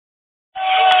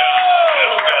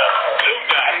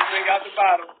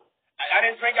bottle. I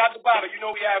didn't drink out the bottle. You know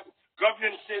we have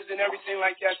governances and everything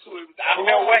like that too. You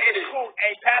know what? It's cool.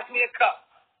 Hey, pass me a cup.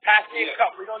 Pass me a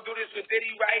cup. We're gonna do this with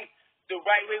Diddy the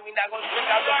right way. We're not gonna drink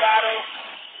out the bottle.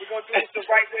 We're gonna do this the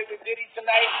right way with Diddy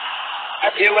tonight.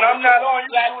 Yeah, when I'm not on,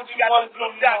 you do what you want to do.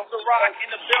 Blue Dot Rock in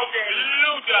the building.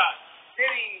 Blue Dot.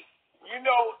 Diddy, you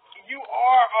know, you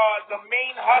are the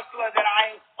main hustler that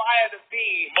I aspire to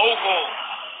be. Mogul.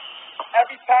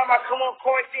 Every time I come on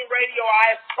Quarantine Radio,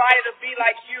 I aspire to be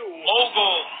like you.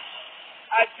 Mogul.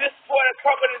 I just bought a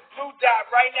cup of this Blue Dot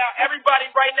right now. Everybody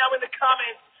right now in the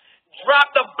comments,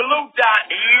 drop the Blue Dot.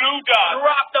 Blue Dot.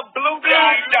 Drop the Blue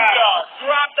Dot.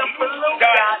 Drop the Blue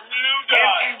Dot. Blue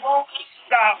Dot. And we won't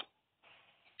stop.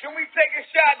 Can we take a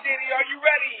shot, Diddy? Are you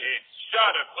ready? It's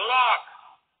shot o'clock.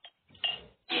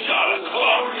 Shot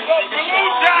o'clock. The Blue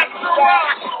Dot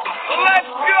Rock.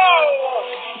 Let's go.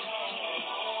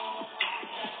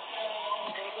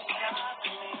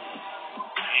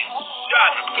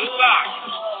 Shot o'clock.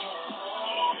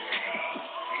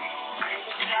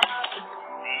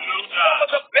 Some of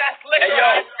the best liquor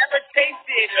I've ever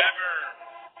tasted. Ever.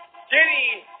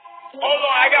 Diddy, hold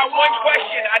on. I got one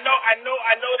question. I know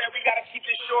that we gotta keep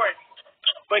this short.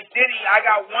 But Diddy, I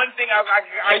got one thing.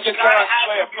 Take your time,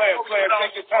 player.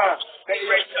 Take your time. Take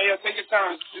your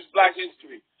time. This is Black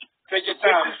History. Take your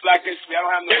time. It's Black History. I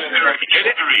don't have no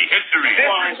History. This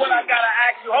is what I gotta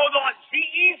ask you. Hold on.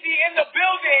 G-Eazy in the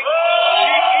building.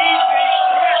 G-Eazy.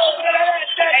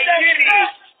 Hey,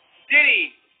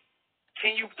 Diddy,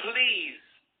 can you please,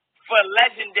 for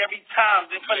legendary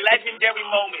times and for legendary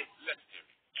moments,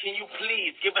 can you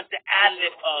please give us the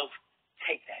ad-lib of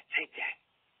take that?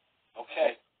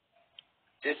 Okay.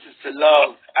 This is to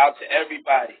love out to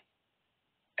everybody.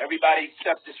 Everybody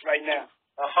accept this right now.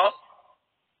 Uh-huh.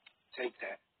 Take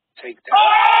that.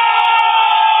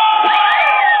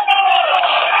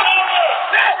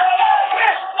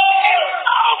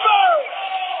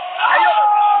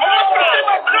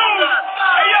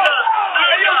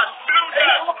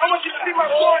 I want you to see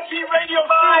my Quarantine Radio.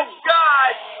 My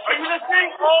God. Are you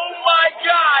listening? Oh, my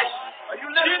God. Are you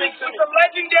listening to with the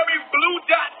legendary Blue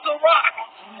Dot Rock,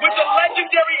 with the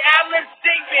legendary ad-lib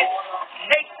statement.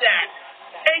 Take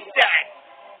that.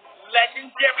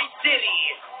 Legendary Diddy.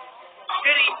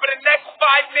 Diddy, for the next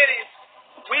 5 minutes,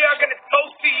 we are going to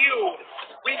toast to you.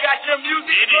 We got your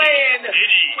music playing.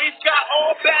 We've got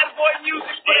all bad boy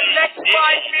music for the next 5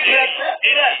 minutes.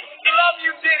 Love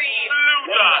you, Diddy.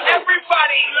 Blue Dot.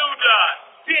 Everybody. Blue Dot.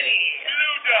 Diddy.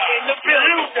 Blue Dot. In the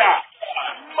building.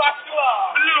 Much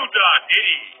love. Blue Dot.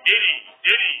 Diddy.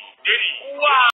 Wow.